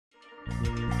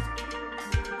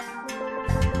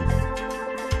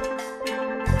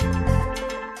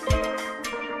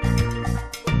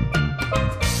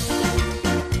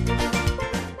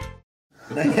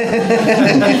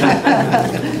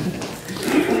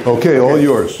Okay, all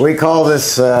yours. We call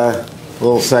this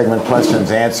little segment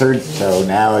questions answered. So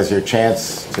now is your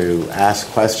chance to ask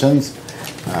questions.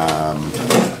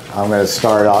 I'm going to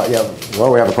start off. Yeah,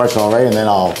 well, we have a question already, and then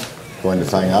I'll go into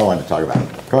something I wanted to talk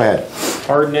about. Go ahead.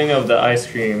 Hardening of the ice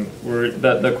cream.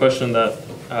 The question that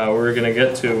we're going to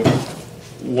get to.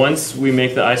 Once we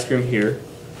make the ice cream here,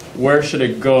 where should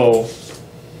it go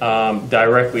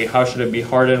directly? How should it be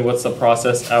hardened? What's the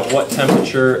process? At what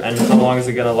temperature? And how long is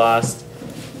it going to last?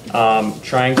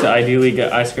 Trying to ideally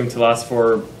get ice cream to last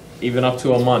for even up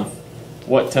to a month.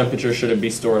 What temperature should it be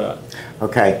stored at?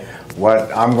 Okay,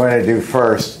 what I'm going to do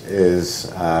first is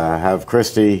have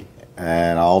Christi,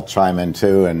 and I'll chime in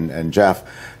too, and Jeff,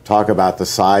 talk about the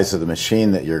size of the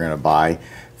machine that you're going to buy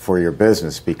for your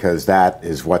business, because that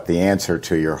is what the answer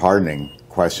to your hardening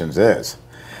questions is.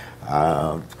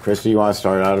 Christi, you want to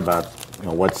start out about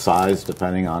what size,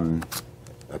 depending on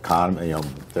economy,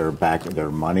 their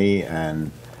money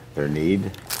and their need?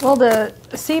 Well, the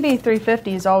CB350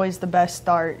 is always the best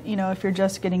start, if you're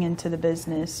just getting into the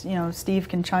business. Steve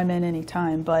can chime in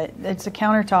anytime, but it's a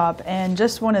countertop, and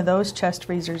just one of those chest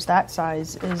freezers that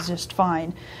size is just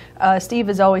fine. Steve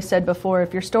has always said before,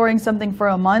 if you're storing something for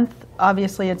a month,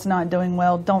 obviously it's not doing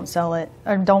well, don't sell it,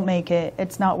 or don't make it.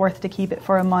 It's not worth to keep it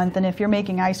for a month. And if you're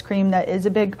making ice cream that is a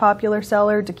big popular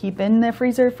seller, to keep in the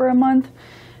freezer for a month,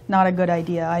 not a good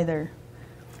idea either.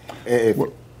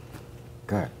 Go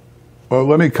ahead. Well,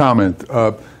 let me comment.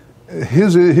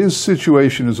 His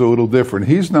situation is a little different.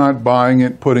 He's not buying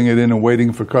it, putting it in, and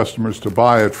waiting for customers to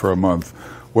buy it for a month.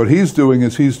 What he's doing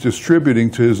is he's distributing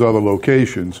to his other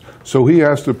locations, so he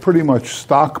has to pretty much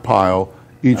stockpile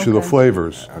each of the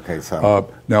flavors. Okay, so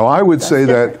now I would say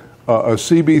that a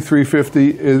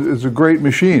CB350 is a great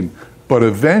machine, but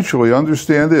eventually,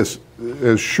 understand this,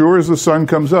 as sure as the sun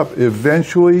comes up,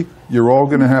 eventually you're all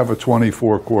going to have a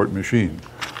 24-quart machine.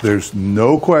 There's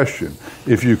no question.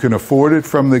 If you can afford it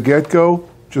from the get-go,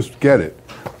 just get it.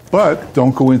 But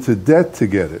don't go into debt to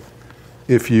get it.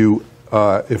 If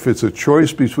it's a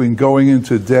choice between going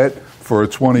into debt for a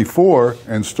 24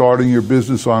 and starting your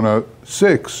business on a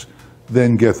 6,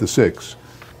 then get the 6.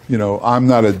 I'm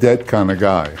not a debt kind of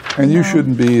guy, and you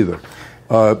shouldn't be either.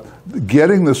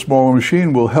 Getting the smaller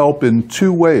machine will help in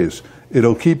 2 ways.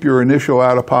 It'll keep your initial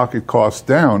out-of-pocket costs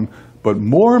down, but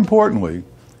more importantly,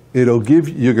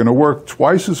 you're going to work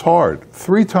twice as hard,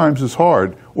 3 times as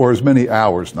hard, or as many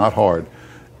hours, not hard.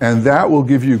 And that will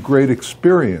give you great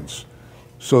experience,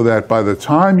 so that by the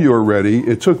time you're ready,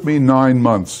 it took me 9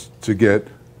 months to get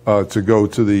to go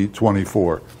to the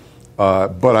 24.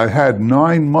 But I had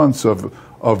 9 months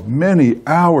of many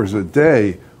hours a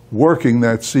day working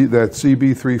that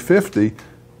CB350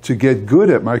 to get good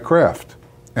at my craft.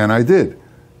 And I did.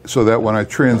 So that when I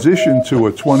transitioned to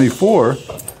a 24,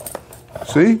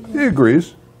 see, he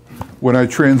agrees. When I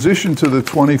transitioned to the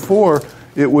 24,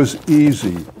 it was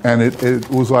easy. And it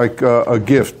was like a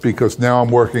gift, because now I'm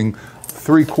working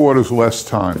 3/4 less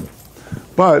time.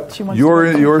 But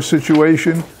your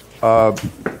situation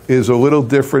is a little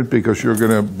different, because you're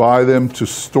going to buy them to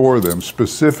store them,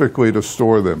 specifically to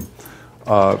store them.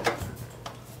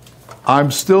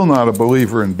 I'm still not a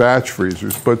believer in batch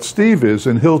freezers, but Steve is,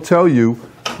 and he'll tell you.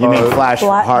 You mean flash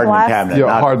hardening cabinet?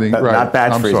 Yeah, hardening, right. Not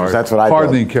batch freezers. Sorry. That's what I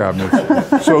Hardening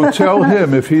cabinets. So tell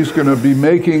him, if he's going to be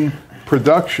making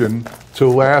production to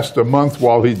last a month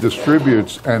while he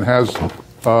distributes and has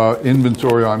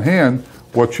inventory on hand,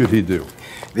 what should he do?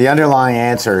 The underlying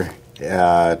answer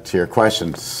to your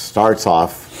question starts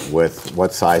off with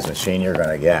what size machine you're going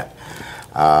to get.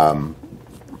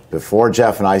 Before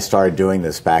Jeff and I started doing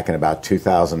this back in about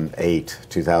 2008,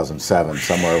 2007,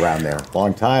 somewhere around there,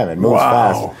 long time, it moves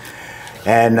fast.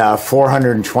 And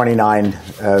 429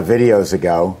 videos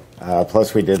ago,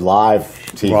 plus we did live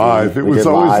TV. Live, it was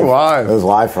always live. It was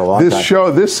live for a long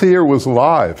time. This here was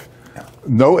live.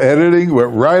 No editing,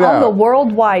 went right out. On the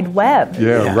World Wide Web.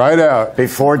 Yeah, right out.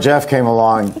 Before Jeff came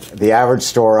along, the average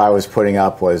store I was putting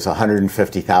up was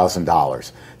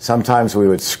 $150,000. Sometimes we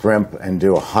would scrimp and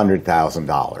do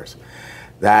 $100,000.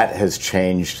 That has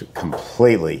changed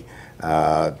completely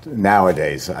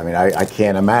nowadays. I mean, I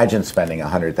can't imagine spending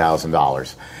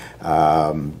 $100,000,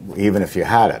 even if you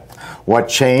had it. What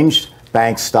changed?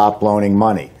 Banks stopped loaning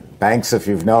money. Banks, if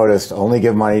you've noticed, only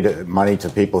give money to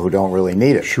people who don't really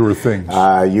need it. Sure things.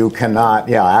 You cannot,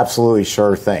 absolutely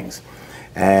sure things.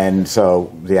 And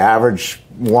so the average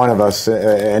one of us,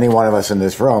 any one of us in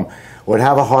this room, would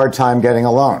have a hard time getting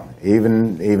a loan.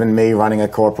 Even me running a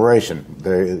corporation,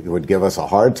 they would give us a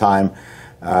hard time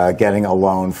getting a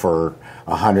loan for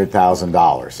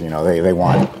 $100,000. You know, they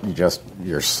want just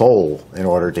your soul in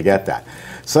order to get that.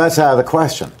 So that's out of the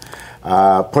question.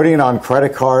 Putting it on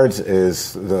credit cards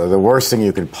is the worst thing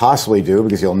you could possibly do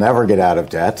because you'll never get out of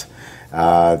debt.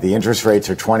 The interest rates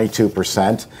are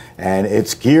 22%, and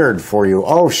it's geared for you.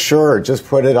 Oh, sure, just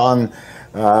put it on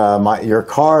your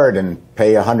card and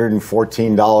pay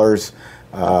 $114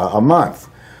 a month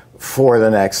for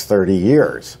the next 30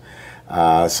 years.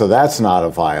 So that's not a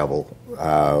viable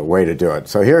way to do it.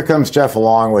 So here comes Jeff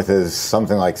along with his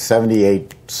something like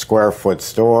 78 square foot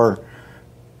store.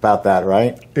 About that,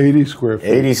 right? 80 square feet.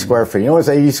 80 square feet. You know what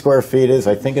 80 square feet is?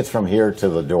 I think it's from here to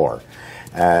the door,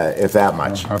 if that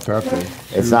much. Not that big.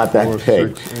 It's not that 4,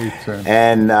 big. 6, 8,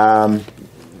 10. And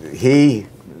he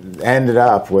ended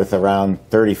up with around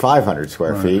 3,500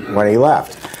 square feet when he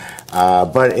left.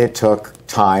 But it took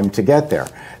time to get there.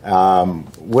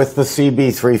 With the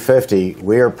CB350,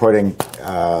 we are putting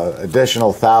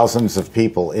additional thousands of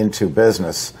people into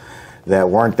business that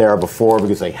weren't there before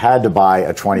because they had to buy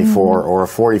a 24 or a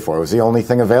 44. It was the only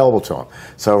thing available to them.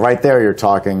 So right there, you're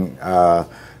talking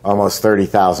almost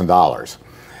 $30,000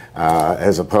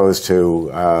 as opposed to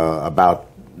about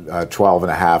 12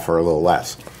 and a half or a little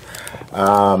less.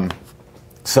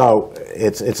 So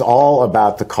it's all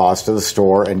about the cost of the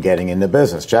store and getting into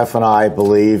business. Jeff and I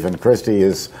believe, and Christi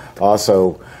is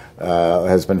also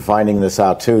has been finding this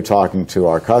out too, talking to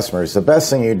our customers. The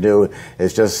best thing you do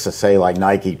is just to say, like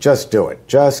Nike, just do it.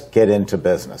 Just get into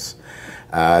business.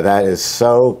 That is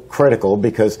so critical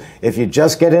because if you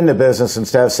just get into business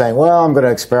instead of saying, well, I'm going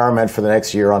to experiment for the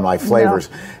next year on my flavors,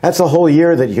 that's a whole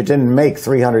year that you didn't make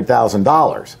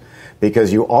 $300,000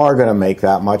 because you are going to make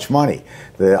that much money.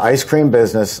 The ice cream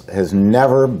business has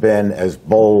never been as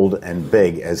bold and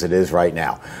big as it is right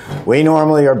now. We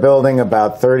normally are building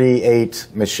about 38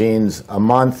 machines a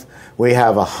month. We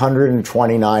have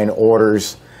 129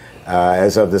 orders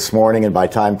as of this morning, and by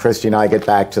the time Christi and I get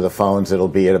back to the phones, it'll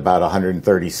be at about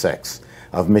 136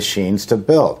 of machines to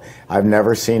build. I've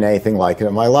never seen anything like it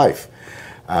in my life.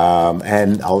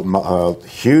 And a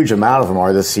huge amount of them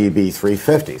are the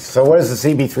CB350s. So what does the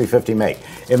CB350 make?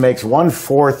 It makes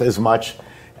 1/4 as much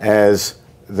as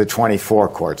the 24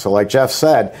 quart. So like Jeff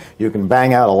said, you can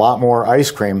bang out a lot more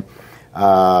ice cream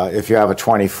if you have a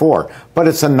 24. But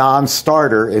it's a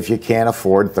non-starter if you can't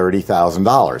afford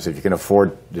 $30,000. If you can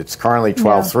afford, it's currently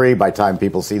 12.3. By the time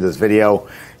people see this video,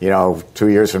 2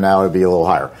 years from now, it'll be a little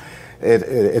higher.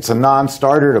 It's a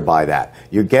non-starter to buy that.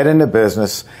 You get into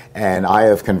business, and I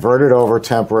have converted over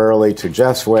temporarily to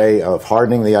Jeff's way of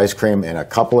hardening the ice cream in a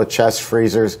couple of chest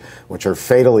freezers, which are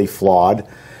fatally flawed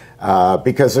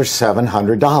because they're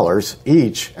 $700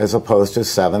 each as opposed to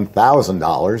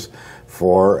 $7,000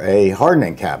 for a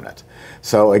hardening cabinet.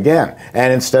 So again,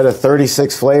 and instead of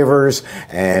 36 flavors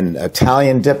and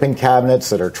Italian dipping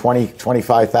cabinets that are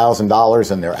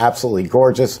 $25,000 and they're absolutely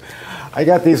gorgeous, I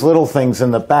got these little things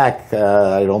in the back.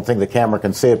 I don't think the camera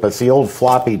can see it, but it's the old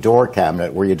floppy door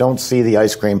cabinet where you don't see the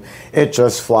ice cream. It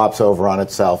just flops over on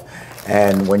itself.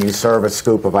 And when you serve a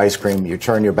scoop of ice cream, you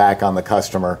turn your back on the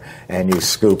customer and you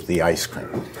scoop the ice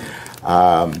cream.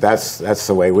 That's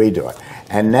the way we do it.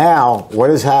 And now, what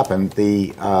has happened,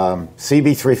 the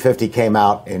CB350 came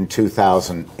out in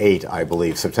 2008, I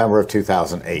believe, September of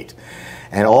 2008.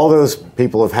 And all those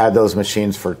people have had those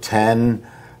machines for 10,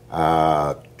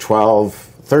 12,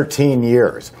 13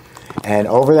 years. And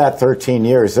over that 13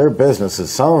 years, their businesses,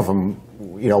 some of them,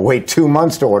 wait 2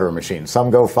 months to order a machine. Some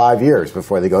go 5 years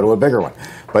before they go to a bigger one.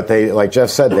 But they, like Jeff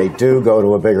said, they do go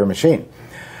to a bigger machine.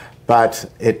 But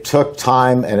it took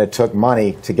time and it took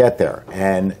money to get there.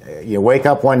 And you wake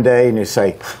up one day and you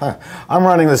say, I'm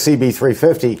running the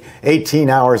CB350 18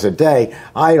 hours a day.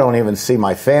 I don't even see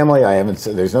my family.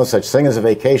 There's no such thing as a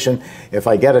vacation. If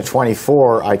I get a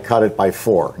 24, I cut it by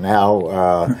 4.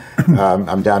 Now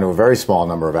I'm down to a very small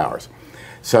number of hours.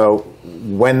 So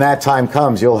when that time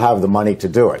comes, you'll have the money to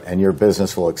do it and your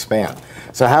business will expand.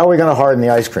 So how are we going to harden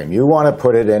the ice cream? You want to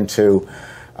put it into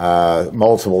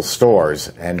multiple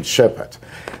stores and ship it.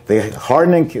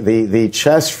 The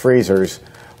chest freezers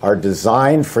are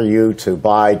designed for you to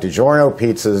buy DiGiorno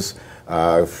pizzas,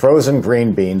 frozen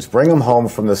green beans, bring them home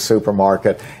from the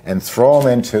supermarket, and throw them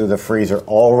into the freezer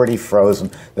already frozen.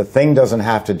 The thing doesn't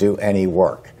have to do any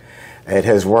work. It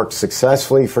has worked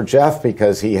successfully for Jeff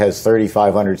because he has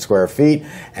 3,500 square feet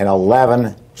and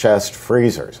 11 chest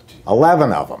freezers,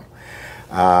 11 of them.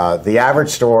 The average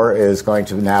store is going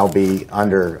to now be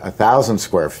under 1,000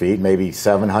 square feet, maybe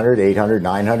 700, 800,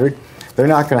 900. they're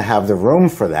not going to have the room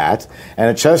for that. And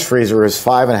a chest freezer is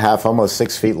 5.5, almost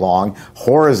 6 feet long,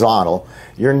 horizontal.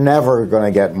 You're never going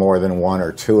to get more than 1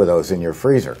 or 2 of those in your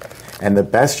freezer. And the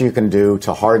best you can do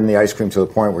to harden the ice cream to the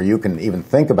point where you can even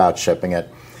think about shipping it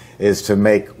is to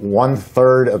make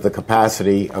 1/3 of the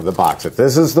capacity of the box. If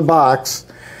this is the box,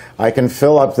 I can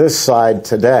fill up this side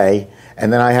today,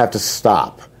 and then I have to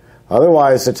stop.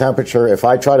 Otherwise, the temperature, if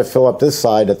I try to fill up this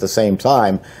side at the same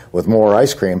time with more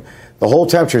ice cream, the whole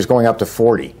temperature is going up to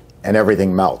 40, and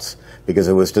everything melts, because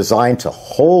it was designed to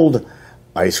hold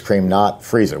ice cream, not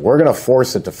freeze it. We're going to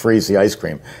force it to freeze the ice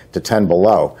cream to 10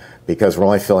 below, because we're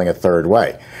only filling a third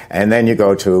way. And then you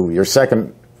go to your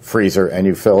second freezer and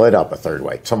you fill it up a third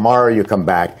way. Tomorrow you come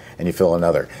back and you fill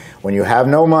another. When you have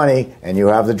no money and you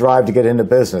have the drive to get into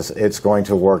business, it's going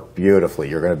to work beautifully.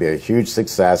 You're going to be a huge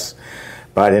success,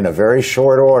 but in a very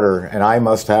short order, and I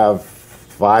must have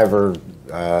 5 or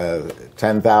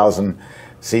 10,000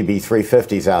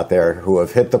 CB350s out there who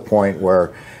have hit the point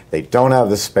where they don't have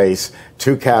the space,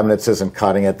 2 cabinets isn't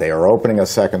cutting it, they are opening a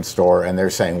second store, and they're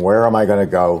saying, where am I going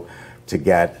to go to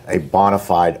get a bona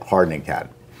fide hardening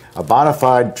cabinet? A bona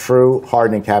fide true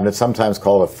hardening cabinet, sometimes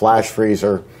called a flash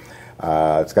freezer,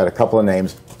 it's got a couple of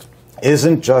names,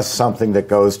 isn't just something that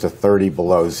goes to 30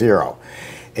 below zero.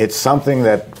 It's something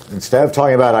that, instead of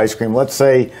talking about ice cream, let's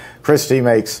say Christi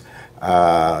makes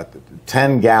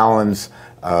 10 gallons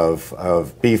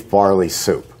of beef barley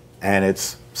soup, and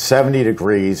it's 70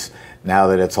 degrees now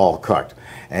that it's all cooked.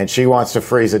 And she wants to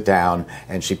freeze it down,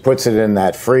 and she puts it in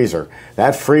that freezer.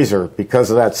 That freezer, because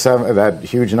of that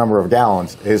huge number of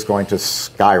gallons, is going to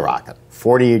skyrocket.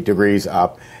 40 degrees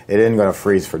up, it isn't going to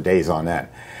freeze for days on end.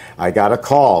 I got a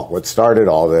call. What started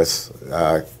all this,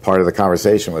 part of the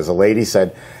conversation, was a lady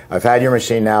said, I've had your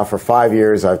machine now for 5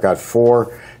 years. I've got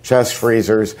 4 chest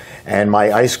freezers, and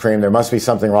my ice cream, there must be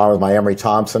something wrong with my Emery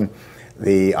Thompson.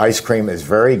 The ice cream is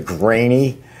very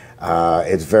grainy.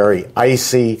 It's very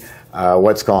icy.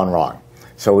 What's gone wrong?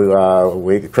 So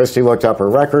Christi looked up her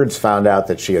records, found out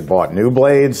that she had bought new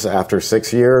blades after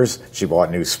 6 years. She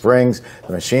bought new springs.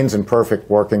 The machine's in perfect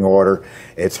working order.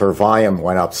 Her volume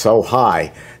went up so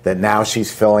high that now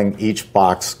she's filling each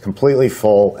box completely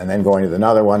full and then going to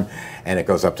another one, and it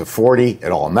goes up to 40.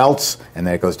 It all melts, and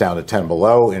then it goes down to 10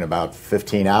 below in about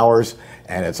 15 hours,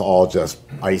 and it's all just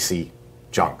icy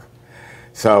junk.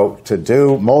 So to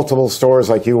do multiple stores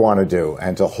like you want to do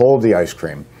and to hold the ice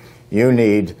cream, you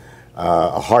need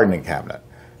a hardening cabinet,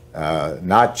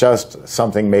 not just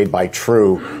something made by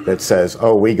True that says,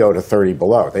 oh, we go to 30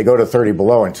 below. They go to 30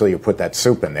 below until you put that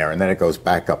soup in there, and then it goes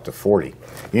back up to 40.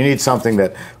 You need something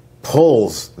that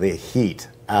pulls the heat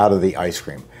out of the ice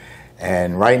cream.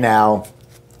 And right now,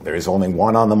 there is only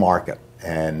one on the market,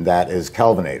 and that is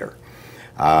Kelvinator.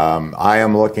 I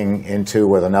am looking into,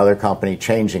 with another company,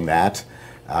 changing that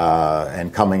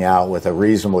and coming out with a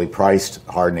reasonably priced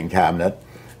hardening cabinet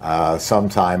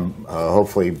sometime,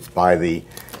 hopefully by the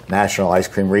National Ice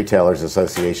Cream Retailers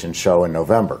Association show in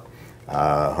November.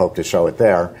 Hope to show it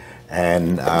there.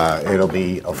 And it'll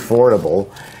be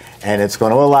affordable. And it's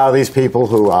going to allow these people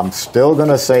who, I'm still going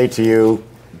to say to you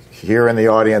here in the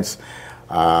audience,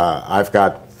 I've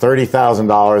got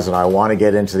 $30,000 and I want to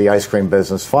get into the ice cream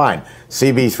business, fine.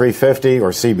 CB350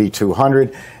 or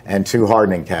CB200 and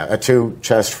 2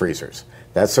 chest freezers.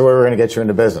 That's the way we're going to get you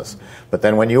into business. But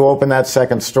then when you open that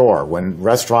second store, when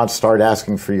restaurants start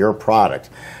asking for your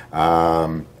product,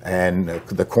 and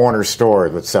the corner store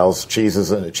that sells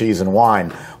cheese and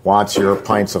wine wants your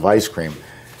pints of ice cream,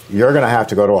 you're going to have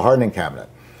to go to a hardening cabinet.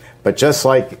 But just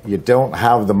like you don't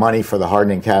have the money for the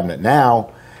hardening cabinet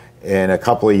now, in a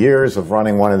couple of years of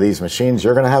running one of these machines,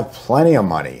 you're going to have plenty of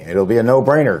money. It'll be a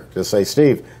no-brainer to say,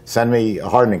 Steve, send me a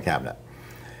hardening cabinet.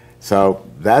 So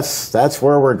that's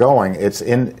where we're going.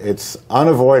 It's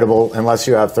unavoidable unless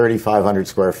you have 3,500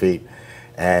 square feet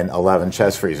and 11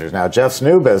 chest freezers. Now, Jeff's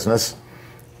new business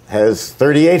has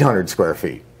 3,800 square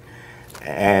feet,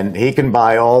 and he can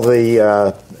buy all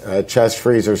the chest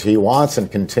freezers he wants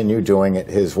and continue doing it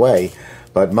his way.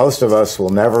 But most of us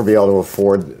will never be able to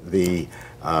afford the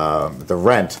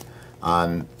rent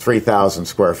on 3,000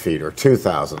 square feet or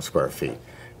 2,000 square feet.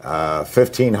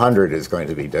 1,500 is going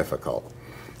to be difficult.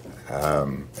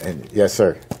 And yes,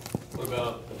 sir. What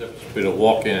about the difference between a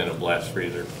walk-in and a blast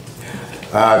freezer?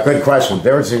 Good question. The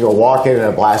difference between a walk-in and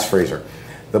a blast freezer.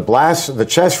 The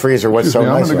chest freezer, what's Excuse so me,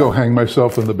 nice I'm going to go hang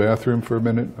myself in the bathroom for a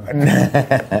minute.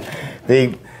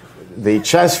 The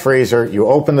chest freezer, you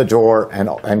open the door,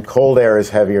 and cold air is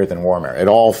heavier than warm air. It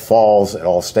all falls, it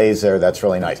all stays there. That's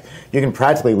really nice. You can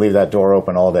practically leave that door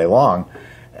open all day long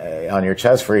on your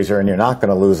chest freezer, and you're not going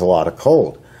to lose a lot of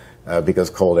cold because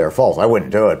cold air falls. I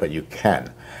wouldn't do it, but you can.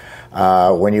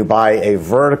 When you buy a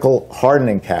vertical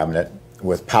hardening cabinet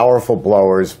with powerful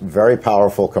blowers, very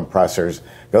powerful compressors,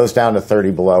 goes down to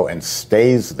 30 below and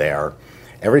stays there,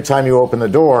 every time you open the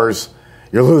doors,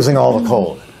 you're losing all the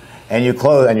cold. And you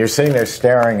close, and you're sitting there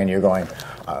staring, and you're going,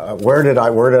 where did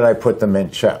I put the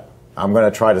mint chip? I'm going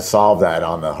to try to solve that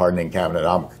on the hardening cabinet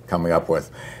I'm coming up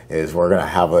with, is we're going to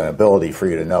have an ability for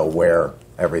you to know where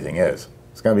everything is.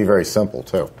 It's going to be very simple,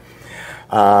 too.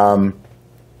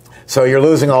 So you're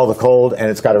losing all the cold, and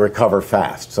it's got to recover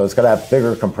fast. So it's got to have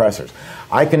bigger compressors.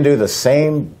 I can do the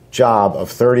same job of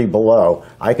 30 below.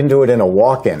 I can do it in a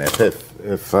walk-in. If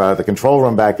the control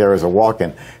room back there is a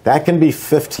walk-in, that can be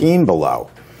 15 below,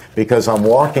 because I'm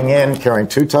walking in carrying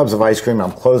 2 tubs of ice cream.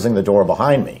 I'm closing the door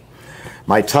behind me.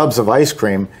 My tubs of ice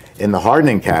cream in the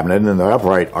hardening cabinet and in the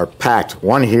upright are packed,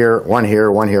 one here, one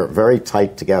here, one here, very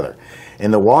tight together.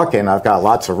 In the walk-in, I've got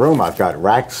lots of room. I've got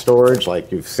rack storage,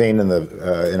 like you've seen in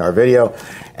our video,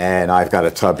 and I've got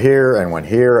a tub here and one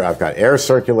here. I've got air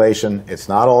circulation. It's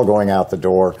not all going out the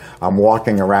door. I'm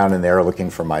walking around in there looking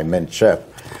for my mint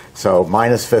chip. So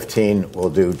minus 15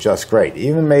 will do just great,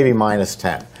 even maybe minus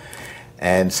 10.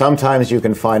 And sometimes you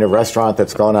can find a restaurant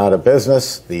that's gone out of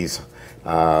business. These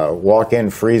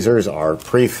walk-in freezers are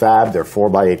prefab. They're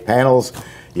 4x8 panels.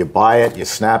 You buy it, you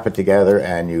snap it together,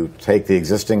 and you take the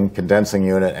existing condensing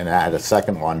unit and add a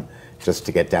second one just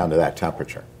to get down to that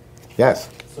temperature. Yes?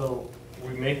 So we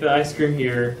make the ice cream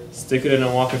here, stick it in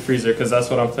a walk-in freezer, because that's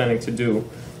what I'm planning to do,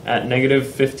 at negative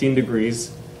 15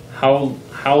 degrees. How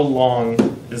long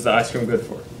is the ice cream good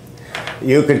for?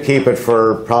 You could keep it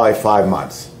for probably 5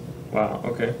 months. Wow,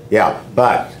 okay. Yeah,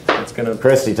 but, It's gonna.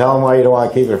 Christy, tell them why you don't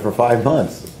want to keep it for 5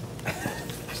 months.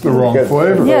 The wrong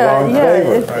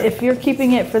flavor. If you're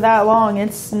keeping it for that long,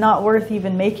 it's not worth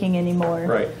even making anymore.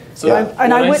 Right. So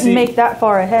I wouldn't make that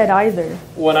far ahead either.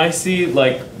 When I see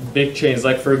like big chains,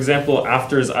 like for example,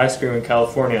 After's Ice Cream in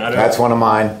California. That's one of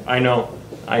mine. I know.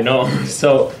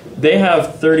 So they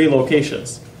have 30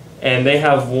 locations, and they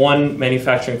have one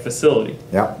manufacturing facility.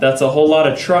 Yeah. That's a whole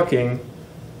lot of trucking,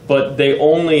 but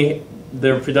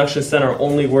their production center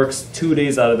only works 2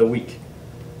 days out of the week.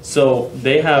 So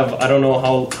they have, I don't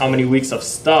know how many weeks of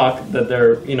stock that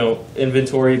they're,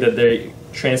 inventory that they're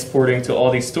transporting to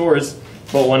all these stores.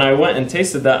 But when I went and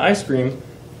tasted that ice cream,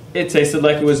 it tasted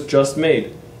like it was just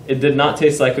made. It did not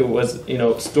taste like it was,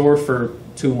 stored for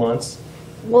 2 months.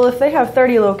 Well, if they have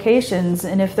 30 locations,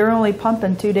 and if they're only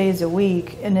pumping 2 days a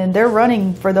week, and then they're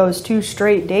running for those 2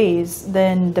 straight days,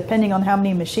 then depending on how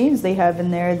many machines they have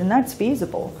in there, then that's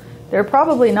feasible. They're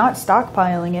probably not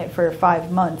stockpiling it for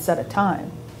 5 months at a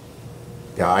time.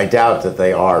 Yeah, I doubt that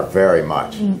they are very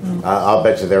much. I'll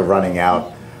bet you they're running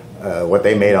out. What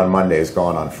they made on Monday is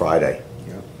gone on Friday.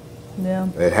 Yeah.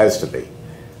 It has to be.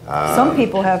 Some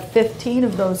people have 15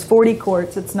 of those 40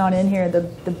 quarts. It's not in here.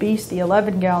 The Beast, the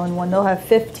 11-gallon one, they'll have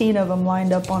 15 of them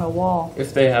lined up on a wall.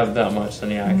 If they have that much,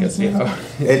 then yeah, I can see how.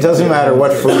 It doesn't matter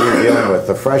what food you're dealing with.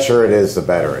 The fresher it is, the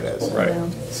better it is. Right. Yeah.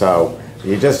 So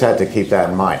you just have to keep that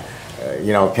in mind.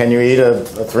 Can you eat a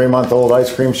 3-month-old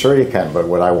ice cream? Sure you can, but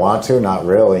would I want to? Not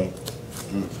really.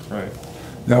 Right.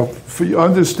 Now, for you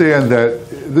understand that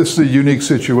this is a unique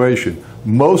situation.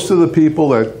 Most of the people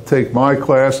that take my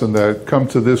class and that come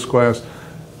to this class,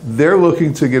 they're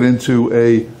looking to get into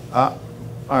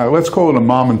let's call it a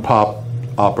mom and pop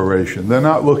operation. They're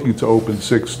not looking to open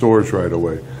 6 stores right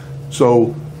away.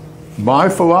 So my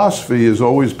philosophy has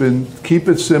always been keep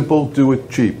it simple, do it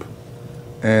cheap.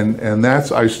 And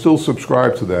I still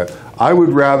subscribe to that. I would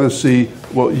rather see,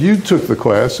 well, you took the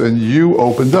class and you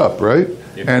opened up, right?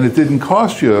 Yep. And it didn't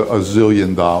cost you $1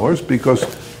 zillion because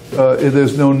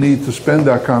there's no need to spend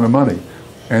that kind of money.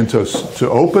 And to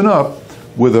open up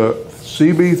with a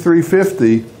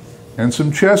CB350 and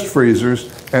some chest freezers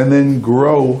and then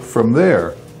grow from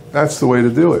there, that's the way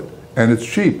to do it. And it's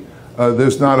cheap.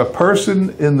 There's not a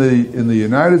person in the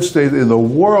United States, in the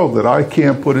world, that I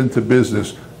can't put into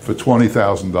business for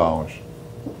 $20,000.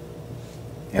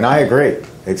 And I agree,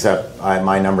 except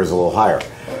my number's a little higher.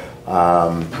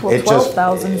 Well,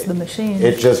 12,000 is the machine.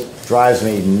 It just drives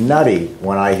me nutty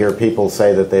when I hear people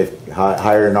say that they've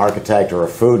hired an architect or a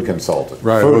food consultant.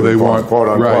 Right, food, they want, quote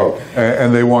unquote. right.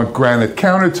 And they want granite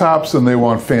countertops, and they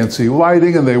want fancy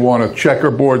lighting, and they want a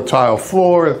checkerboard tile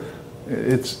floor.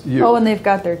 It's you. Oh, and they've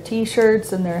got their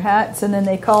T-shirts and their hats, and then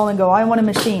they call and go, I want a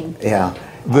machine. Yeah.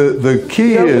 The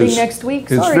key You're opening is, next week?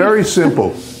 it's Sorry. very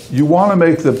simple. You want to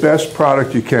make the best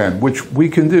product you can, which we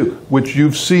can do, which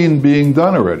you've seen being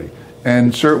done already.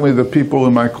 And certainly the people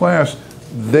in my class,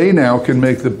 they now can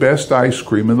make the best ice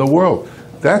cream in the world.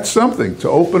 That's something, to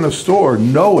open a store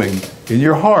knowing in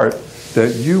your heart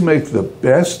that you make the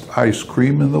best ice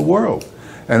cream in the world.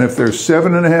 And if there's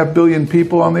 7.5 billion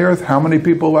people on the earth, how many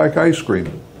people like ice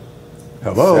cream?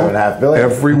 Hello? 7.5 billion.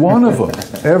 Every one of them.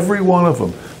 Every one of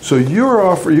them. So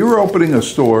you're opening a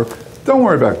store. Don't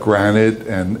worry about granite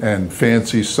and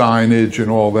fancy signage and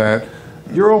all that.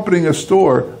 You're opening a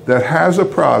store that has a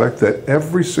product that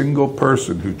every single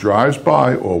person who drives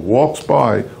by or walks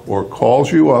by or calls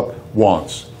you up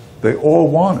wants. They all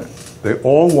want it. They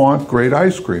all want great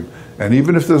ice cream. And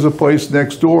even if there's a place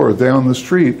next door or down the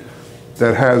street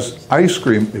that has ice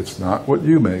cream, it's not what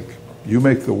you make. You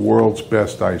make the world's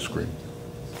best ice cream.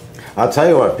 I'll tell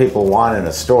you what people want in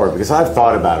a store, because I've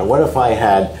thought about it. What if I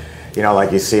had, you know,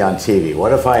 like you see on TV,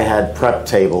 what if I had prep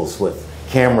tables with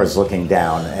cameras looking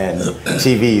down and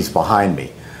TVs behind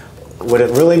me? Would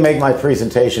it really make my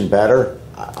presentation better?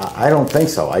 I don't think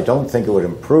so. I don't think it would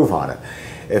improve on it.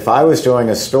 If I was doing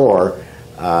a store,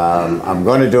 I'm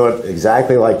going to do it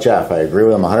exactly like Jeff. I agree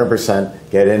with him 100%.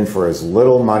 Get in for as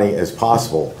little money as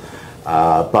possible.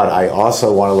 But I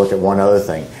also want to look at one other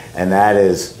thing, and that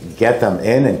is get them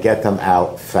in and get them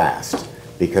out fast.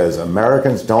 Because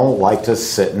Americans don't like to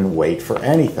sit and wait for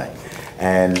anything.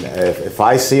 And if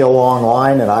I see a long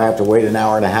line and I have to wait an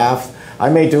hour and a half, I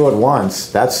may do it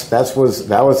once. That was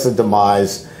the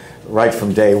demise right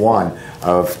from day one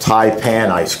of Thai pan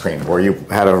ice cream, where you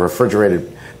had a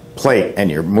refrigerated plate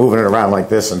and you're moving it around like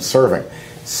this and serving.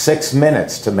 6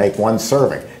 minutes to make one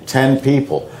serving. 10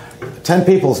 people. 10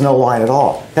 people is no line at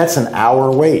all. That's an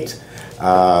hour wait.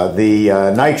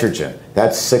 The nitrogen,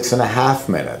 that's 6.5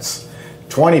 minutes.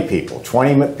 20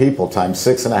 people times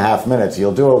 6.5 minutes.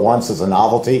 You'll do it once as a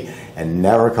novelty and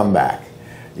never come back.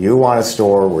 You want a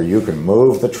store where you can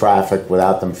move the traffic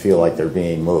without them feel like they're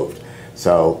being moved.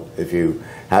 So if you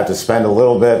have to spend a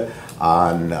little bit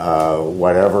on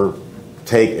whatever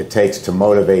it takes to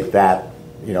motivate that,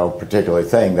 you know, particular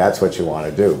thing, that's what you want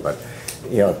to do. But,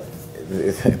 you know,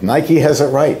 if Nike has it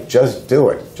right, just do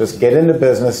it. Just get into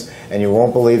business and you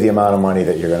won't believe the amount of money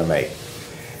that you're going to make.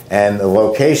 And the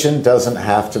location doesn't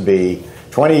have to be,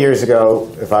 20 years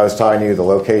ago, if I was talking to you, the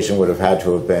location would have had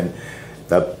to have been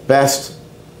the best,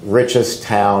 richest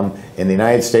town in the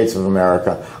United States of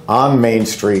America, on Main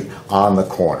Street, on the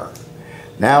corner.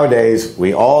 Nowadays,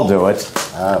 we all do it.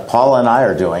 Paula and I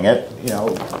are doing it. You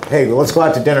know, hey, let's go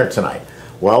out to dinner tonight.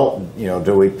 Well, you know,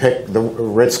 do we pick the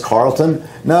Ritz-Carlton?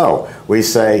 No. We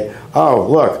say, oh,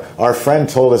 look, our friend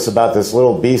told us about this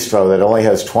little bistro that only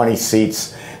has 20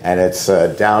 seats and it's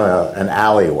down an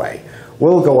alleyway.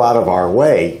 We'll go out of our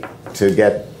way to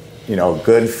get, you know,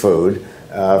 good food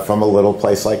from a little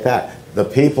place like that. The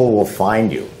people will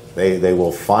find you. They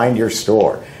will find your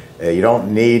store. You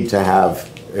don't need to have,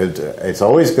 it's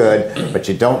always good, but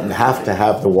you don't have to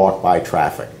have the walk-by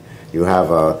traffic. You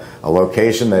have a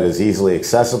location that is easily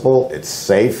accessible, it's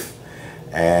safe,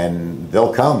 and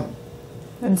they'll come.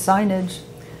 And signage.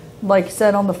 Like you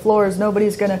said, on the floors,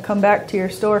 nobody's going to come back to your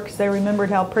store because they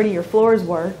remembered how pretty your floors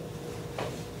were.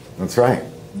 That's right.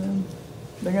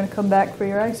 They're going to come back for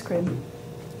your ice cream.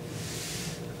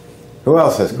 Who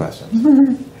else has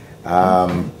questions?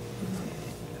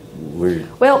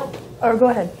 Well, or go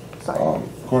ahead. Sorry.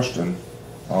 Question.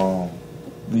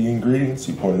 The ingredients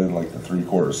you put in, like the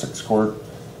 3-quart, 6-quart,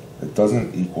 it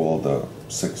doesn't equal the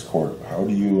 6-quart. How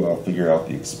do you figure out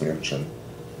the expansion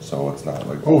so it's not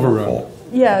like Overrun. full?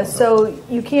 Yeah, so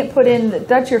you can't put in,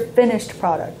 that's your finished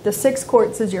product. The 6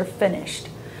 quarts is your finished.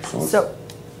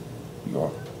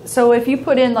 So if you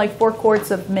put in like 4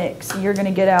 quarts of mix, you're going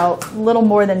to get out a little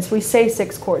more than, so we say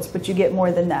 6 quarts, but you get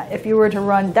more than that. If you were to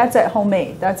run, that's at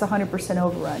homemade, that's 100%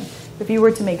 overrun. If you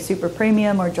were to make super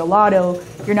premium or gelato,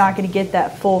 you're not going to get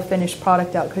that full finished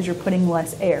product out because you're putting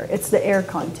less air. It's the air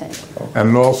content. And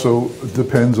it also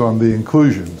depends on the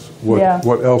inclusions,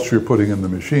 what else you're putting in the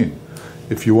machine.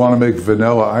 If you want to make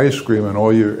vanilla ice cream and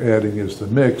all you're adding is the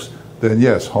mix, then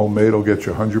yes, homemade will get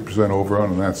you 100%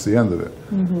 overrun and that's the end of it.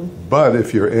 Mm-hmm. But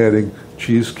if you're adding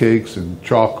cheesecakes and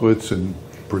chocolates and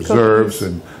preserves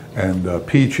and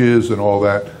peaches and all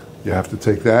that, you have to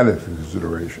take that into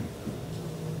consideration.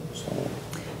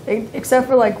 Except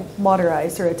for like water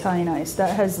ice or Italian ice,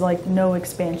 that has like no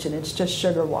expansion, it's just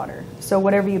sugar water. So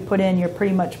whatever you put in, you're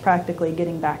pretty much practically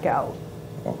getting back out.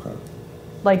 Okay.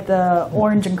 Like the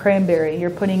orange and cranberry, you're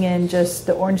putting in just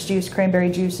the orange juice,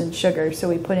 cranberry juice, and sugar. So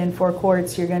we put in 4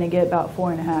 quarts, you're going to get about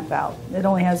 4.5 out. It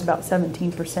only has about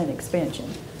 17%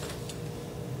 expansion.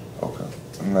 Okay.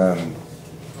 And then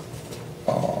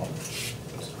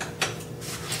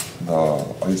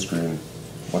the ice cream,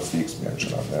 what's the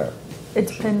expansion on that? It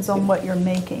depends on what you're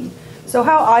making. So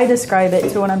how I describe it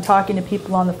to when I'm talking to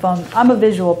people on the phone, I'm a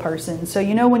visual person. So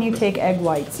you know when you take egg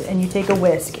whites and you take a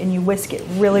whisk and you whisk it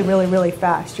really, really, really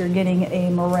fast, you're getting a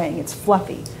meringue. It's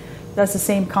fluffy. That's the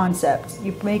same concept.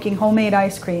 You're making homemade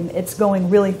ice cream. It's going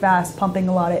really fast, pumping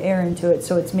a lot of air into it,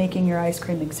 so it's making your ice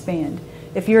cream expand.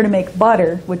 If you were to make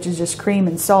butter, which is just cream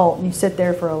and salt, and you sit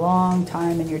there for a long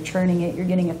time and you're churning it, you're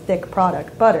getting a thick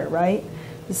product, butter, right?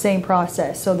 The same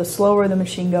process. So the slower the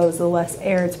machine goes, the less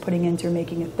air it's putting into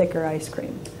making a thicker ice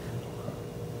cream.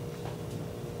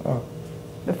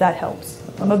 If that helps.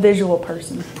 I'm a visual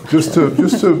person. Just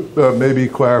to maybe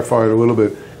clarify it a little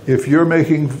bit, if you're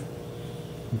making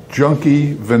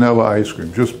junky vanilla ice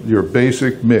cream, just your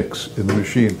basic mix in the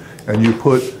machine, and you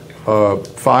put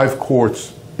 5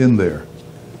 quarts in there,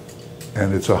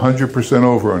 and it's 100%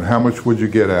 overrun, how much would you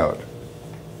get out?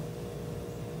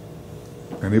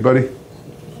 Anybody?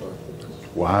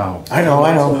 Wow. I know.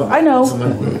 I know.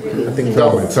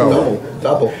 Tell me.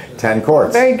 Double. 10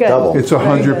 quarts. Very good. Double. It's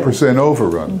 100%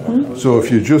 overrun. So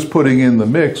if you're just putting in the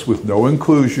mix with no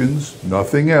inclusions,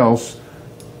 nothing else,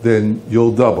 then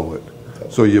you'll double it.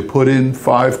 So you put in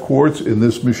 5 quarts in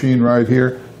this machine right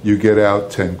here, you get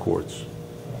out 10 quarts.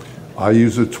 I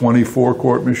use a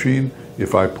 24-quart machine.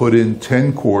 If I put in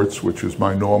 10 quarts, which is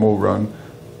my normal run,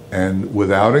 and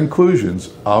without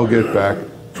inclusions, I'll get back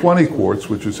 20 quarts,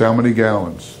 which is how many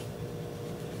gallons?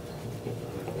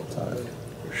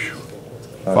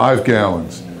 5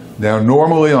 gallons. Now,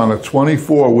 normally on a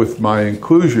 24 with my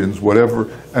inclusions, whatever,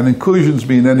 and inclusions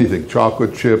mean anything,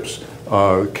 chocolate chips,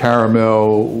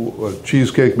 caramel,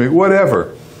 cheesecake,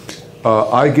 whatever.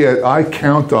 I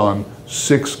count on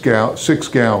 6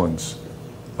 gallons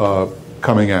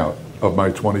coming out of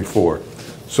my 24.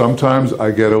 Sometimes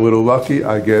I get a little lucky,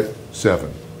 I get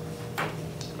 7.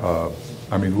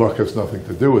 I mean, luck has nothing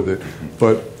to do with it,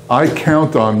 but I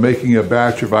count on making a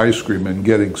batch of ice cream and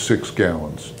getting 6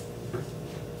 gallons.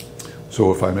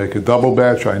 So if I make a double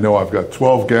batch, I know I've got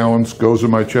 12 gallons, goes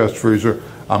in my chest freezer,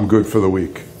 I'm good for the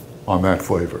week on that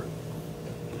flavor.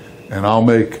 And I'll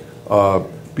make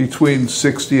between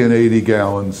 60 and 80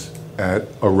 gallons at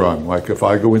a run. Like if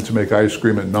I go in to make ice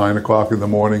cream at 9 o'clock in the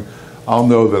morning, I'll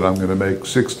know that I'm going to make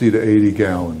 60 to 80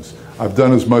 gallons. I've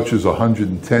done as much as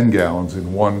 110 gallons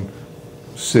in one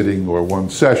sitting or one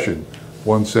session.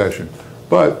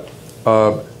 But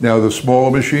now the smaller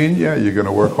machine, yeah, you're going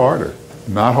to work harder.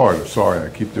 Not harder, sorry, I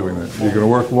keep doing that. You're going to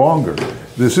work longer.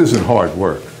 This isn't hard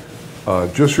work.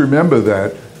 Just remember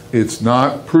that it's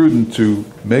not prudent to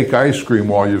make ice cream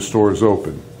while your store is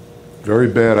open. Very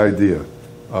bad idea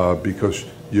because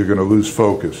you're going to lose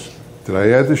focus. Did I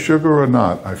add the sugar or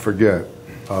not? I forget.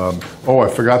 I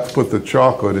forgot to put the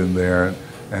chocolate in there,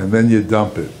 and then you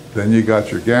dump it. Then you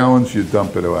got your gallons, you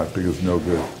dump it out because no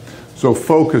good. So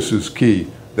focus is key.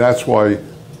 That's why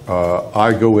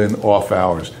I go in off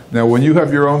hours. Now, when you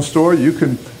have your own store, you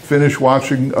can finish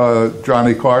watching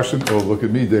Johnny Carson. Oh, look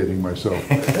at me dating myself.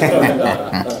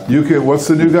 You can. What's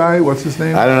the new guy? What's his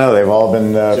name? I don't know. They've all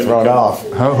been thrown off.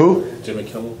 Who? Jimmy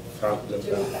Kimmel.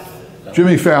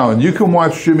 Jimmy Fallon. You can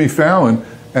watch Jimmy Fallon,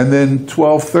 and then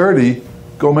 12:30,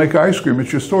 go make ice cream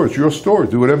at your store. It's your store.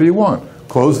 Do whatever you want.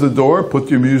 Close the door. Put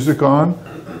your music on.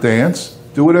 Dance.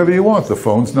 Do whatever you want. The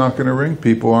phone's not going to ring.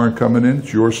 People aren't coming in.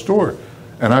 It's your store.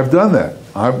 And I've done that.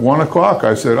 1 o'clock,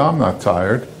 I said, I'm not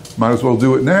tired. Might as well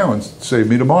do it now and save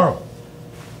me tomorrow.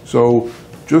 So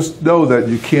just know that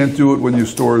you can't do it when your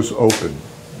store is open.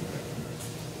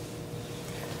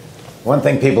 One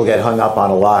thing people get hung up on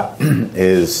a lot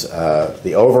is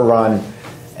the overrun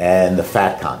and the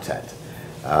fat content.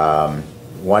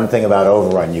 One thing about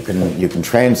overrun, you can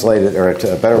translate it, or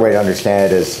a better way to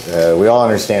understand it is, we all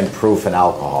understand proof in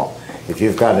alcohol. If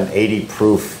you've got an 80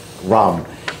 proof rum,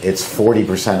 it's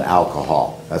 40%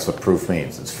 alcohol. That's what proof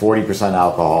means. It's 40%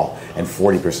 alcohol and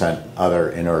 40% other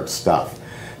inert stuff.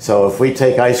 So if we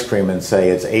take ice cream and say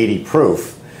it's 80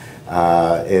 proof,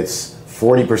 it's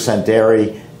 40%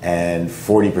 dairy and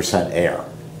 40% air.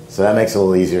 So that makes it a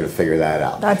little easier to figure that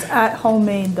out. That's at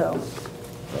homemade though.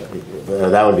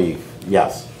 That would be,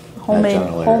 yes.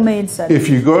 Homemade setting. If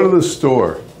you go to the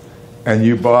store and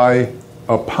you buy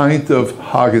a pint of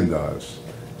Haagen-Dazs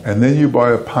and then you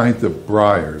buy a pint of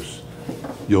Breyers,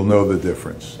 you'll know the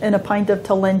difference. And a pint of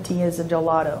Talenti is a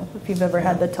gelato. If you've ever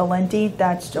had the Talenti,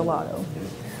 that's gelato.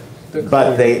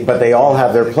 But they all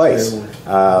have their place.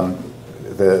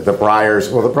 The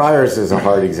Breyers, well, the Breyers is a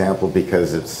hard example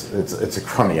because it's a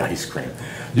crummy ice cream.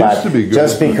 Used to be good.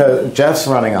 Just because Jeff's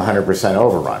running 100%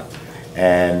 overrun,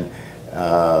 and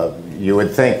you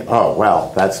would think, oh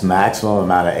well, that's maximum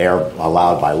amount of air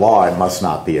allowed by law. It must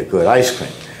not be a good ice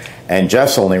cream. And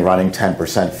Jeff's only running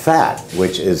 10% fat,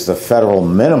 which is the federal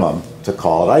minimum to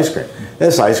call it ice cream.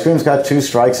 This ice cream's got 2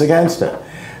 strikes against it,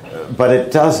 but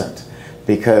it doesn't,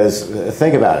 because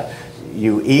think about it.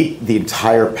 you eat the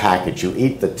entire package. You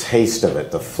eat the taste of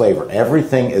it, the flavor.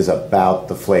 Everything is about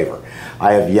the flavor.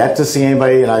 I have yet to see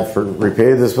anybody, and I've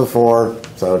repeated this before,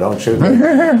 so don't shoot me.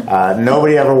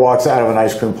 Nobody ever walks out of an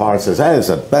ice cream parlor and says, that is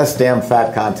the best damn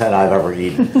fat content I've ever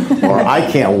eaten. Or I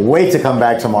can't wait to come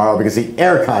back tomorrow because the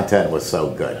air content was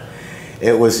so good.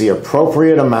 It was the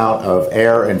appropriate amount of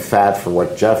air and fat for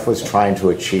what Jeff was trying to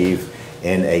achieve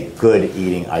in a good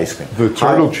eating ice cream. The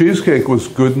turtle cheesecake was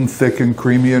good and thick and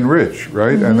creamy and rich,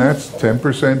 right? And that's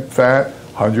 10% fat,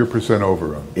 100%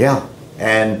 overrun. Yeah,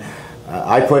 and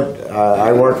I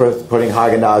worked with putting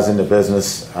Haagen-Dazs into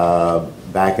business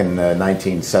back in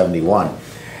 1971.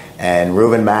 And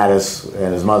Reuben Mattis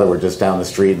and his mother were just down the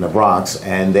street in the Bronx,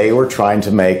 and they were trying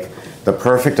to make the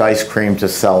perfect ice cream to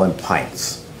sell in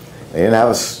pints. They didn't have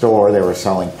a store, they were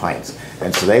selling pints.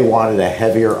 And so they wanted a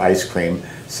heavier ice cream,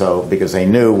 so because they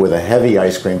knew with a heavy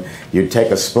ice cream, you'd take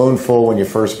a spoonful when you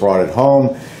first brought it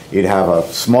home, you'd have a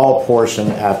small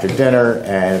portion after dinner,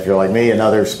 and if you're like me,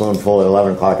 another spoonful at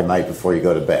 11 o'clock at night before you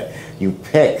go to bed. You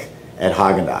pick at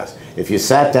Haagen-Dazs. If you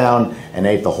sat down and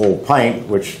ate the whole pint,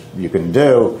 which you can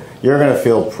do, you're going to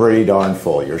feel pretty darn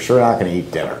full. You're sure not going to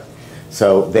eat dinner.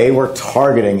 So they were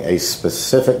targeting a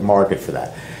specific market for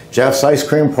that. Jeff's Ice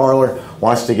Cream Parlor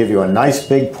wants to give you a nice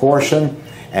big portion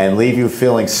and leave you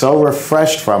feeling so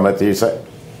refreshed from it that you say,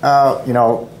 you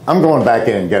know, I'm going back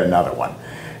in and get another one.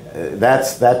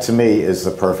 That to me is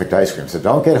the perfect ice cream. So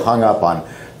don't get hung up on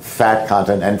fat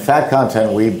content. And fat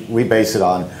content, we base it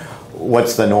on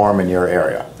what's the norm in your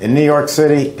area. In New York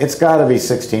City, it's got to be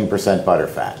 16%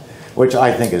 butterfat, which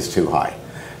I think is too high.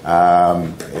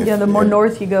 Yeah, the more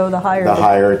north you go, the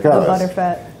higher it goes. The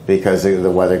butterfat. Because the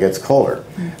weather gets colder.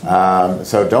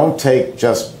 So don't take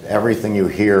just everything you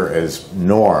hear as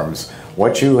norms.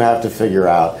 What you have to figure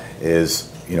out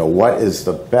is, you know, what is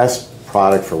the best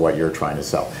product for what you're trying to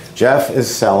sell. Jeff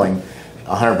is selling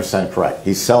 100% correct.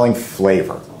 He's selling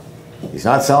flavor. He's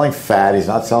not selling fat, he's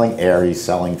not selling air, he's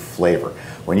selling flavor.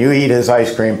 When you eat his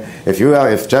ice cream,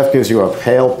 if Jeff gives you a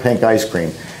pale pink ice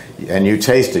cream and you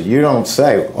taste it, you don't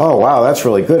say, oh wow, that's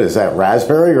really good. Is that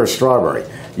raspberry or strawberry?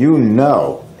 You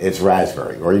know it's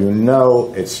raspberry, or you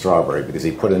know it's strawberry because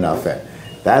he put enough in.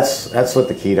 That's what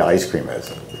the key to ice cream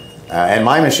is. And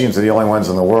my machines are the only ones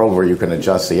in the world where you can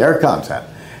adjust the air content.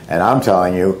 And I'm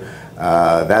telling you,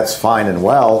 that's fine and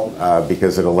well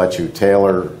because it'll let you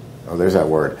tailor, oh, there's that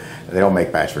word. They don't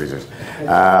make batch freezers.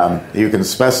 You can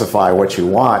specify what you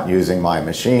want using my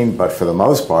machine, but for the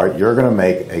most part, you're going to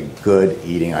make a good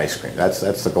eating ice cream. That's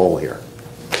the goal here.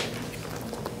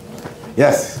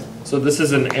 Yes? So this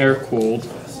is an air-cooled.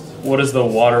 What does the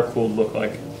water-cooled look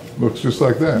like? Looks just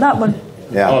like that. That one.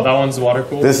 Yeah. Oh, that one's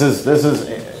water-cooled? This is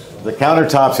the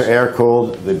countertops are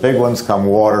air-cooled. The big ones come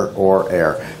water or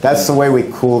air. That's the way we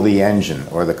cool the engine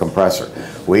or the compressor.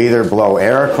 We either blow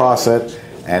air across it,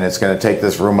 and it's going to take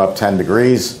this room up 10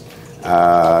 degrees in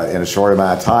a short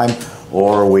amount of time,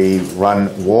 or we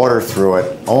run water through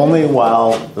it only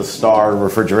while the star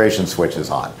refrigeration switch is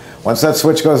on. Once that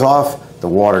switch goes off, the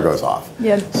water goes off.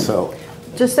 Yeah. So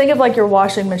just think of like your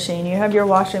washing machine. You have your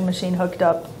washing machine hooked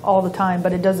up all the time,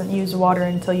 but it doesn't use water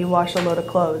until you wash a load of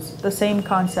clothes. The same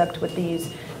concept with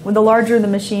these. When the larger the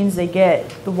machines they get,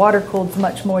 the water cooled's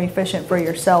much more efficient for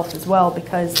yourself as well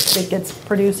because it gets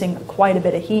producing quite a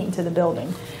bit of heat into the building.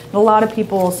 And a lot of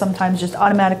people sometimes just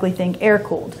automatically think air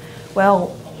cooled.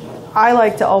 Well, I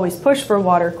like to always push for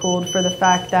water cooled for the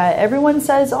fact that everyone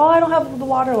says, oh, I don't have the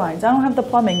water lines, I don't have the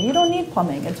plumbing. You don't need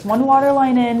plumbing. It's one water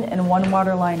line in and one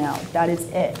water line out. That is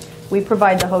it. We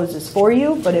provide the hoses for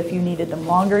you, but if you needed them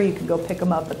longer, you can go pick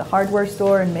them up at the hardware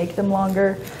store and make them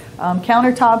longer.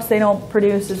 Countertops, they don't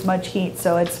produce as much heat,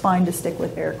 so it's fine to stick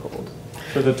with air cooled.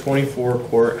 For the 24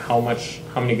 quart, how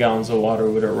many gallons of water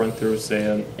would it run through, say,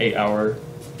 an 8-hour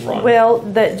run? Well,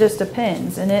 that just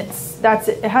depends, and it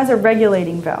has a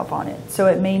regulating valve on it, so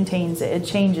it maintains it. It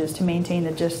changes to maintain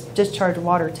the discharge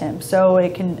water temp. So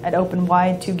it can, at open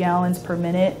wide, 2 gallons per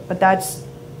minute, but that's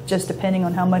just depending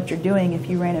on how much you're doing if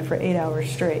you ran it for 8 hours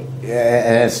straight. Yeah,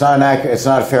 and it's not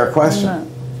a fair question. No.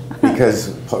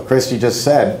 Because Christi just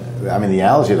said, I mean, the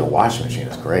analogy of the washing machine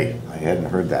is great. I hadn't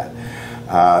heard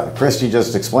that. Christi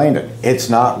just explained it.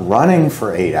 It's not running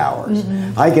for 8 hours.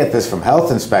 Mm-hmm. I get this from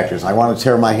health inspectors. I want to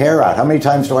tear my hair out. How many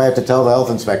times do I have to tell the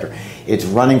health inspector? It's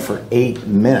running for 8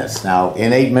 minutes. Now,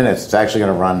 in 8 minutes, it's actually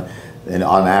going to run,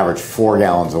 on average, 4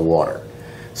 gallons of water.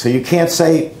 So you can't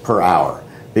say per hour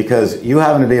because you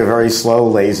happen to be a very slow,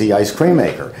 lazy ice cream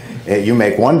maker. You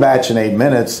make one batch in 8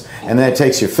 minutes, and then it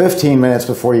takes you 15 minutes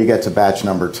before you get to batch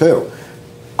number 2.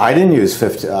 I didn't use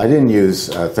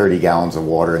 30 gallons of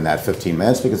water in that 15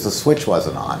 minutes because the switch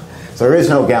wasn't on. So there is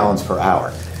no gallons per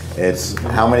hour. It's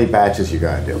how many batches you're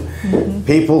going to do.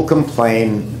 People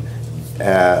complain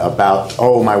about,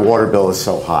 oh, my water bill is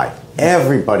so high.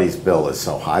 Everybody's bill is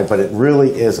so high, but it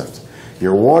really isn't.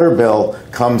 Your water bill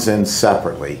comes in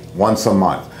separately once a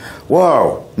month.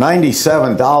 Whoa,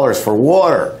 $97 for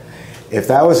water. If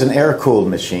that was an air-cooled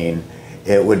machine,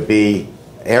 it would be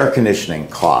air conditioning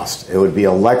cost. It would be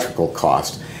electrical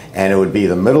cost. And it would be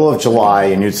the middle of July,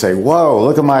 and you'd say, whoa,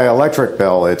 look at my electric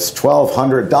bill. It's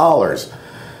 $1,200.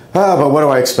 But what do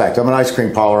I expect? I'm an ice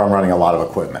cream parlor. I'm running a lot of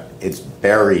equipment. It's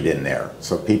buried in there,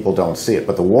 so people don't see it.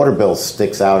 But the water bill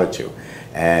sticks out at you.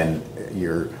 And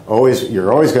you're always going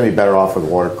to be better off with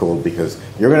water cooled, because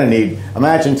you're going to need,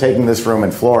 imagine taking this room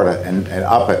in Florida and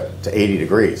up it to 80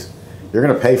 degrees. You're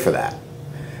going to pay for that.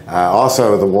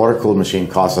 Also, the water cooled machine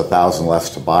costs $1,000 less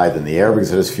to buy than the air,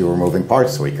 because it has fewer moving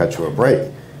parts, so we cut you a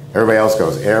break. Everybody else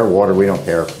goes, air, water, we don't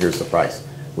care, here's the price.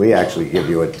 We actually give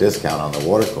you a discount on the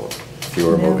water cooled,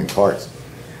 fewer moving parts.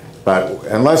 But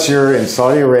unless you're in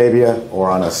Saudi Arabia or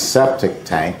on a septic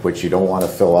tank, which you don't want to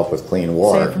fill up with clean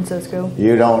water, San Francisco,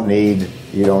 you don't need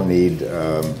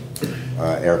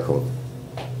air cooled.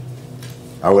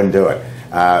 I wouldn't do it.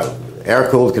 Air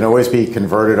cooled can always be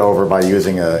converted over by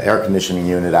using an air conditioning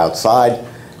unit outside.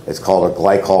 It's called a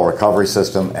glycol recovery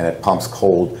system, and it pumps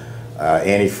cold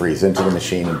antifreeze into the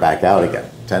machine and back out again.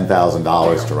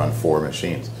 $10,000 to run 4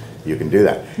 machines. You can do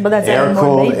that. But that's air more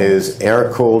cooled maintenance. is air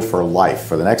cooled for life.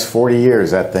 For the next 40 years,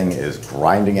 that thing is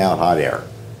grinding out hot air.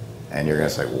 And you're going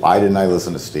to say, why didn't I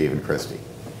listen to Steve and Christi?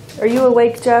 Are you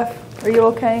awake, Jeff? Are you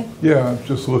okay? Yeah, I'm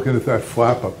just looking at that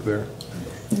flap up there.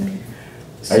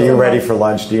 Are you ready for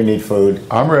lunch? Do you need food?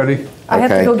 I'm ready. I have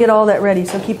to Okay. go get all that ready,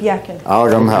 so keep yakking. I'll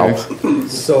come help.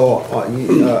 So,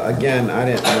 again, I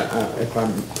didn't, if I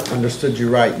understood you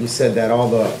right, you said that all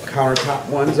the countertop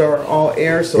ones are all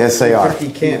air, so Yes, they are.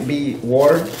 350 can't be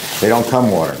water? They don't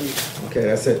come water. Okay,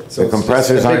 that's it. So The it's just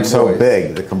compressors the big aren't so boys.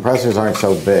 big. The compressors aren't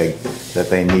so big that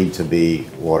they need to be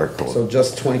water cooled. So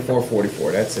just 24,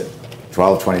 44, that's it.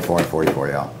 12, 24, and 44,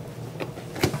 yeah.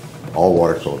 All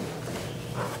water cooled.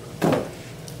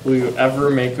 Will you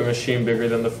ever make a machine bigger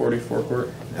than the 44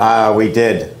 quart? We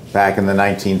did. Back in the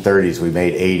 1930s, we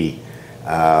made 80.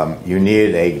 You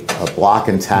needed a block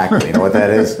and tackle. You know what that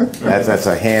is? That's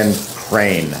a hand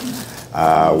crane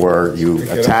where you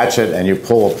attach it and you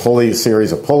pull a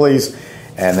series of pulleys,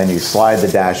 and then you slide the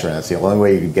dasher in. That's the only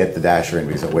way you could get the dasher in,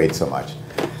 because it weighed so much.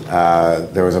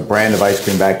 There was a brand of ice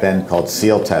cream back then called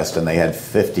Seal Test, and they had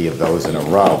 50 of those in a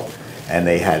row. And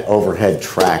they had overhead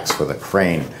tracks with a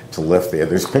crane to lift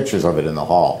there's pictures of it in the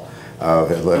hall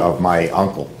of my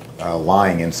uncle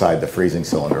lying inside the freezing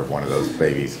cylinder of one of those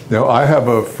babies. Now, I have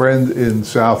a friend in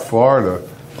South Florida.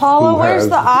 Paula, who where's has,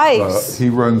 the ice? He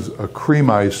runs a cream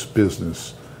ice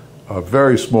business, a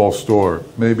very small store.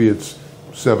 Maybe it's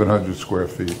 700 square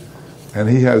feet. And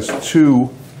he has 2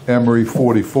 Emery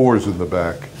 44s in the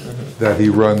back that he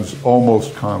runs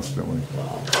almost constantly.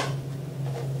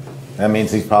 That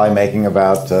means he's probably making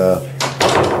about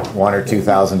 $1,000 or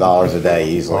 $2,000 a day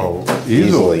easily. Oh,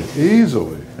 easily.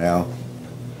 Yeah.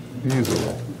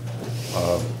 Easily.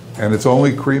 And it's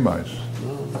only cream ice.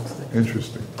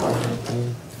 Interesting.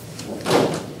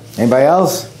 Anybody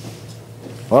else?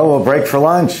 Well, we'll break for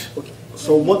lunch.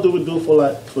 So what do we do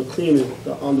for cleaning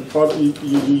on the product you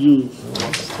use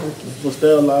for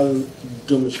sterilizing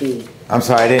the machine? I'm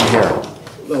sorry, I didn't hear.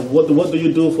 What do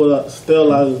you do for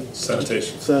sterilizing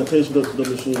Sanitation. of the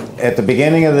machine? At the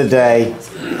beginning of the day,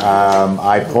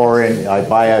 I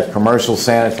buy a commercial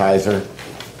sanitizer.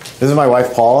 This is my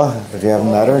wife, Paula, if you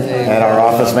haven't met her, and our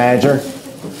office manager.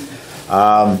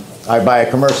 I buy a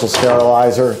commercial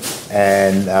sterilizer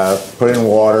and put it in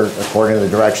water according to the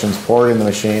directions, pour it in the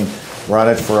machine, run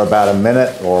it for about a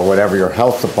minute or whatever your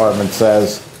health department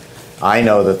says. I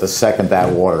know that the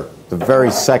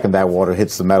very second that water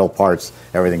hits the metal parts,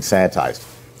 everything's sanitized.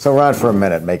 So run it for a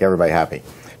minute, make everybody happy.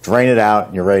 Drain it out,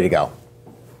 and you're ready to go.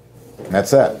 And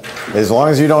that's it. As long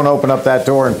as you don't open up that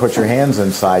door and put your hands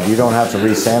inside, you don't have to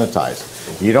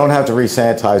re-sanitize. You don't have to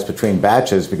re-sanitize between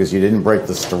batches because you didn't break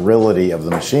the sterility of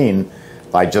the machine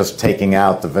by just taking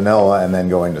out the vanilla and then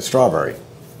going to strawberry.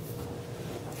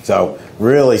 So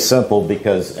really simple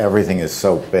because everything is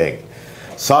so big.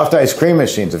 Soft ice cream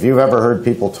machines, if you've ever heard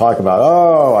people talk about,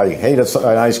 oh, I hate an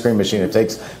ice cream machine, it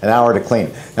takes an hour to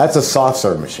clean. That's a soft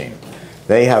serve machine.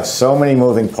 They have so many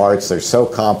moving parts, they're so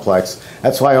complex.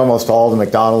 That's why almost all the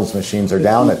McDonald's machines are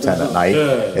down at 10 at night,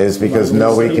 is because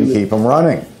nobody can keep them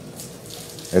running.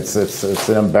 It's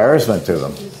an embarrassment to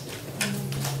them.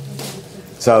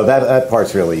 So that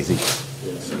part's real easy.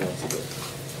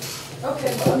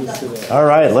 All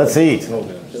right, let's eat.